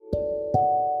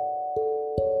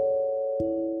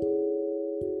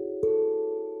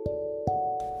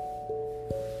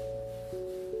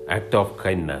Act of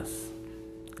kindness,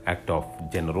 act of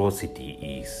generosity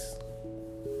is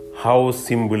how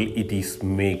simple it is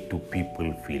make to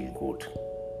people feel good.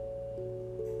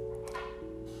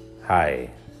 Hi,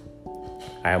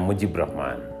 I am Mujib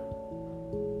Rahman.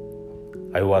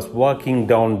 I was walking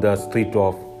down the street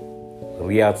of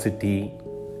Riyadh city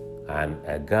and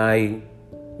a guy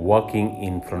walking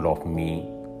in front of me,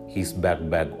 his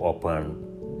backpack open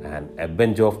and a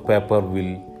bunch of paper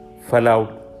will fell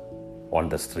out on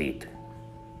the street.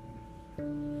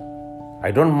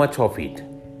 I don't much of it.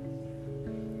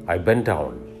 I bent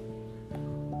down.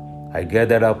 I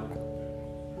gathered up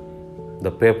the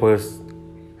papers,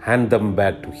 hand them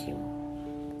back to him,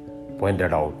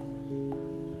 pointed out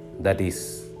that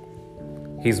his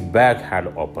bag had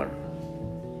opened.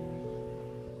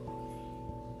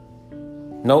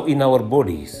 Now in our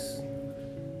bodies,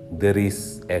 there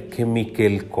is a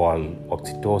chemical called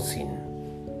oxytocin.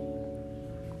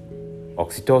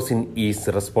 Oxytocin is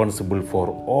responsible for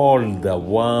all the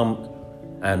warm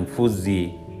and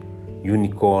fuzzy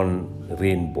unicorn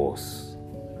rainbows.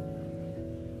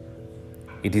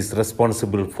 It is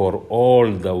responsible for all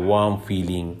the warm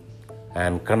feeling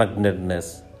and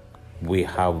connectedness we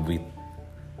have with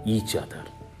each other.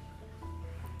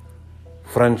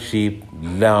 Friendship,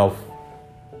 love,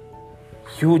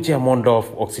 huge amount of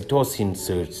oxytocin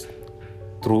surges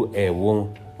through a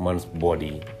woman's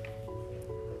body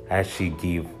as she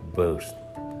gives birth.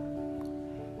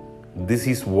 This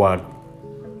is what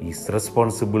is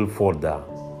responsible for the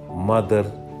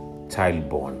mother-child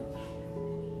bond.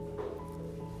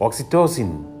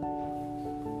 Oxytocin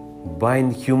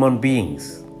binds human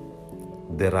beings.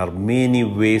 There are many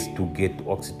ways to get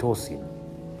oxytocin.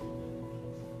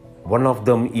 One of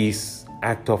them is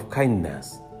act of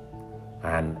kindness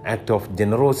and act of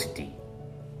generosity.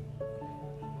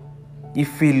 It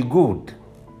feels good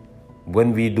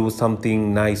when we do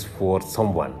something nice for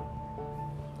someone.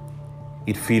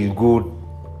 It feels good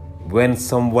when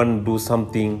someone do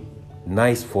something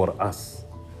nice for us.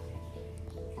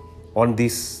 On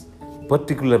this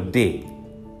particular day,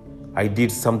 I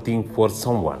did something for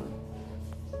someone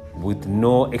with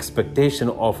no expectation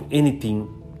of anything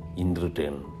in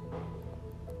return.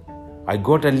 I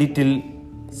got a little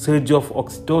surge of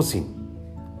oxytocin.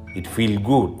 It feels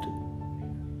good.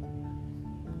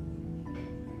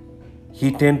 He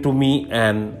turned to me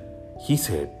and he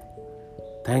said,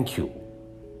 "Thank you."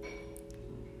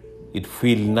 It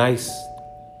feels nice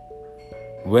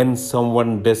when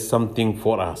someone does something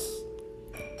for us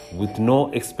with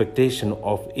no expectation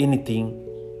of anything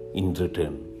in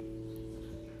return.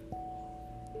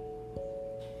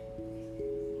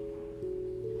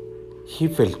 He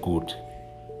felt good.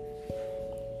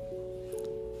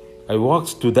 I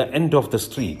walked to the end of the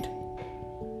street.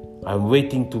 I'm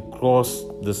waiting to cross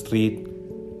the street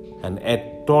and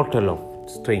a total of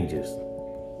strangers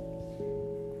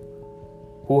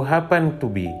who happened to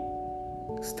be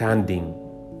standing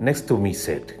next to me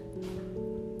said,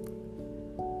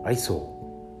 "I saw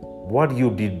what you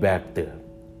did back there.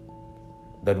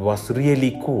 That was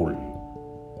really cool."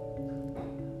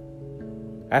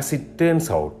 As it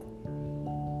turns out,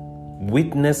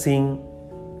 witnessing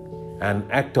an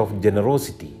act of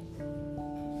generosity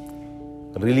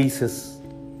releases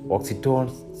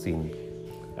oxytocin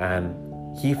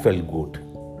and he felt good.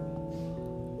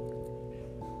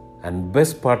 And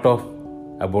best part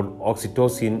about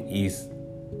oxytocin is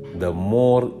the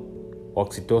more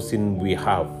oxytocin we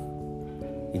have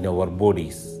in our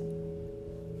bodies,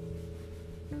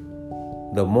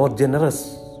 the more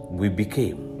generous we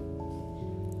became.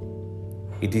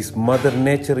 It is Mother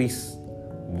Nature's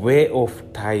way of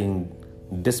trying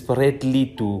desperately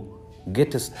to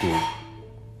get us to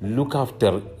look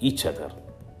after each other.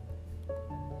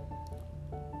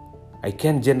 I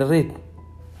can generate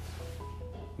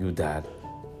you that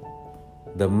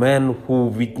the man who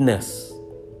witnessed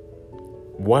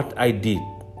what I did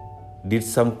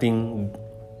something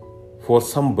for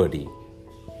somebody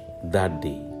that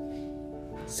day.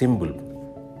 Simple,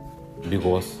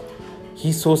 because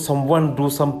he saw someone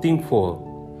do something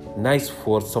nice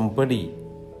for somebody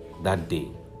that day.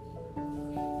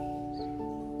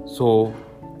 So,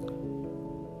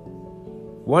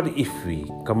 what if we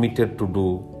committed to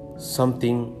do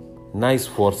something nice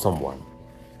for someone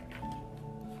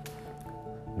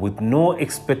with no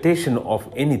expectation of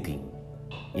anything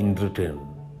in return?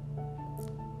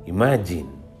 Imagine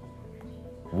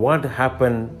what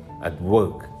happened at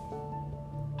work.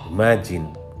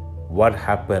 Imagine what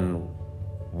happened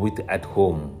at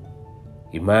home.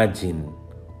 Imagine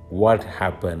what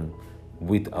happened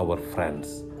with our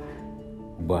friends.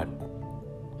 But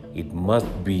it must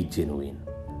be genuine.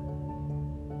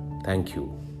 Thank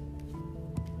you.